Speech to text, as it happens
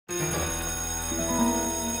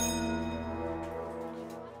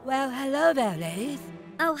Hello there, ladies.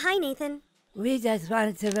 Oh, hi, Nathan. We just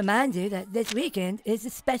wanted to remind you that this weekend is the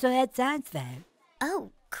Special Ed Science Fair.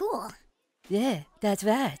 Oh, cool. Yeah, that's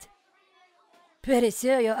right. Pretty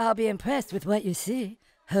sure you'll all be impressed with what you see.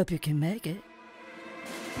 Hope you can make it.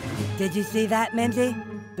 Did you see that, Mimsy?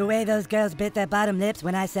 The way those girls bit their bottom lips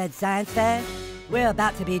when I said science fair? We're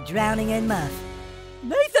about to be drowning in muff.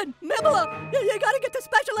 Nathan! Mimla! You gotta get to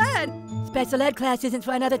special ed! Special ed class isn't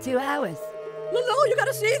for another 2 hours. No, you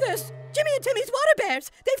gotta see this! Jimmy and Timmy's water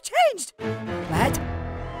bears! They've changed! What?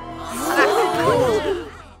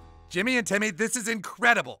 Jimmy and Timmy, this is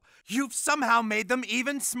incredible. You've somehow made them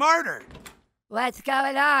even smarter. What's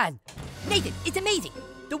going on? Nathan, it's amazing.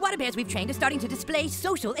 The water bears we've trained are starting to display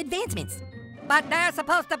social advancements. But they're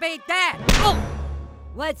supposed to be dead. Oh!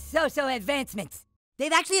 What's social advancements?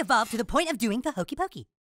 They've actually evolved to the point of doing the hokey pokey.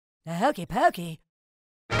 The hokey pokey?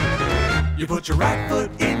 You put your right foot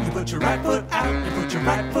in, you put your right foot out. You put your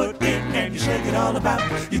right foot in and you shake it all about.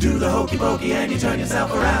 You do the hokey pokey and you turn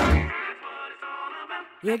yourself around.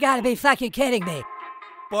 You gotta be fucking kidding me.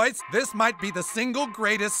 Boys, this might be the single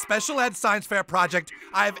greatest special ed science fair project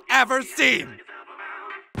I've ever seen.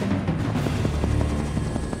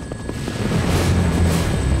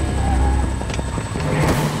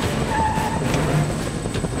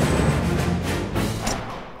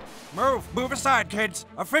 Move aside, kids.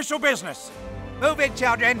 Official business. Move it,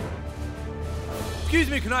 children. Excuse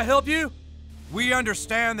me, can I help you? We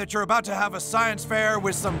understand that you're about to have a science fair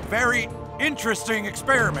with some very interesting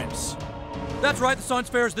experiments. That's right, the science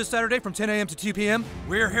fair is this Saturday from 10 a.m. to 2 p.m.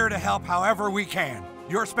 We're here to help however we can.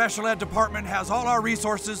 Your special ed department has all our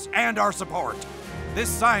resources and our support. This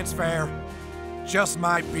science fair just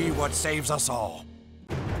might be what saves us all.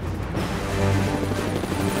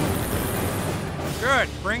 Good,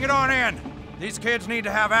 bring it on in. These kids need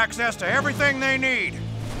to have access to everything they need.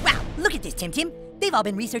 Wow, look at this, Tim. They've all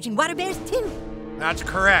been researching water bears, too. That's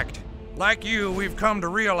correct. Like you, we've come to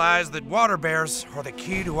realize that water bears are the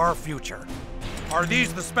key to our future. Are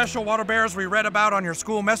these the special water bears we read about on your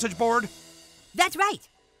school message board? That's right.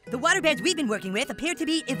 The water bears we've been working with appear to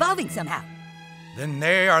be evolving somehow. Then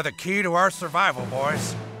they are the key to our survival,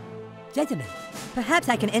 boys. Gentlemen, perhaps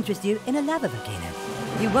I can interest you in a lava volcano.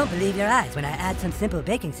 You won't believe your eyes when I add some simple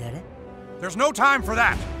baking soda. There's no time for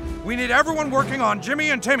that. We need everyone working on Jimmy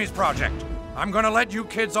and Timmy's project. I'm gonna let you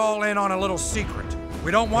kids all in on a little secret. We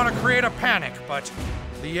don't want to create a panic, but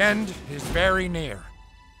the end is very near,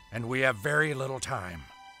 and we have very little time.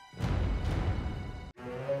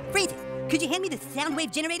 Francis, could you hand me the sound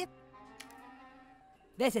wave generator?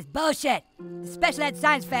 This is bullshit. The Special Ed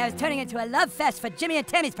Science Fair is turning into a love fest for Jimmy and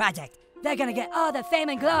Timmy's project. They're gonna get all the fame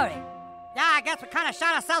and glory. Yeah, I guess we kind of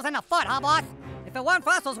shot ourselves in the foot, huh, boss? If it weren't for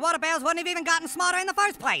us, those water bears wouldn't have even gotten smarter in the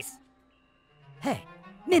first place. Hey,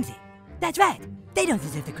 Mimsy, that's right. They don't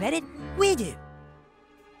deserve the credit. We do.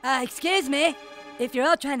 Excuse me. If you're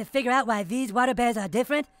all trying to figure out why these water bears are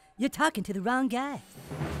different, you're talking to the wrong guy.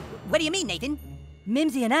 What do you mean, Nathan?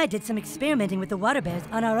 Mimsy and I did some experimenting with the water bears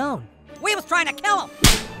on our own. We was trying to kill them.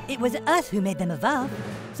 It was us who made them evolve,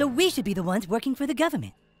 so we should be the ones working for the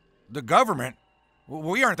government. The government?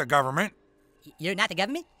 We aren't the government. You're not the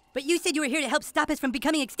government? But you said you were here to help stop us from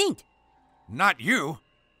becoming extinct. Not you.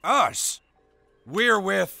 Us. We're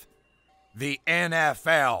with the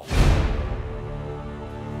NFL.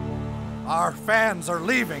 Our fans are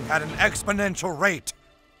leaving at an exponential rate.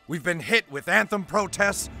 We've been hit with anthem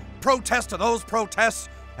protests to those protests,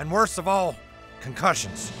 and worst of all,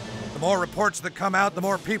 concussions. The more reports that come out, the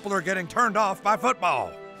more people are getting turned off by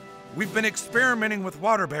football. We've been experimenting with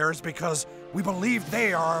water bears because we believe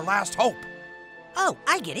they are our last hope. Oh,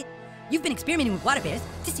 I get it. You've been experimenting with water bears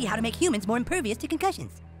to see how to make humans more impervious to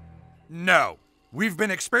concussions. No. We've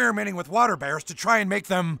been experimenting with water bears to try and make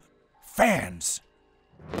them fans.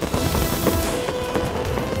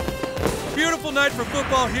 Beautiful night for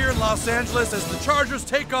football here in Los Angeles as the Chargers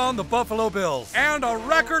take on the Buffalo Bills. And a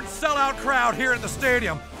record sellout crowd here at the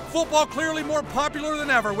stadium. Football clearly more popular than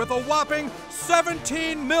ever with a whopping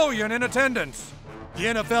 17 million in attendance. The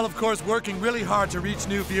NFL, of course, working really hard to reach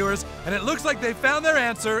new viewers, and it looks like they found their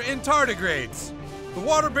answer in tardigrades. The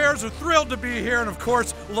Water Bears are thrilled to be here and, of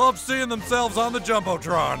course, love seeing themselves on the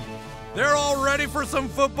Jumbotron. They're all ready for some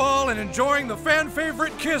football and enjoying the fan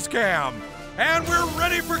favorite Kiss Cam. And we're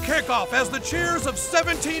ready for kickoff as the cheers of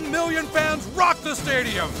 17 million fans rock the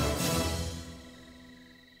stadium.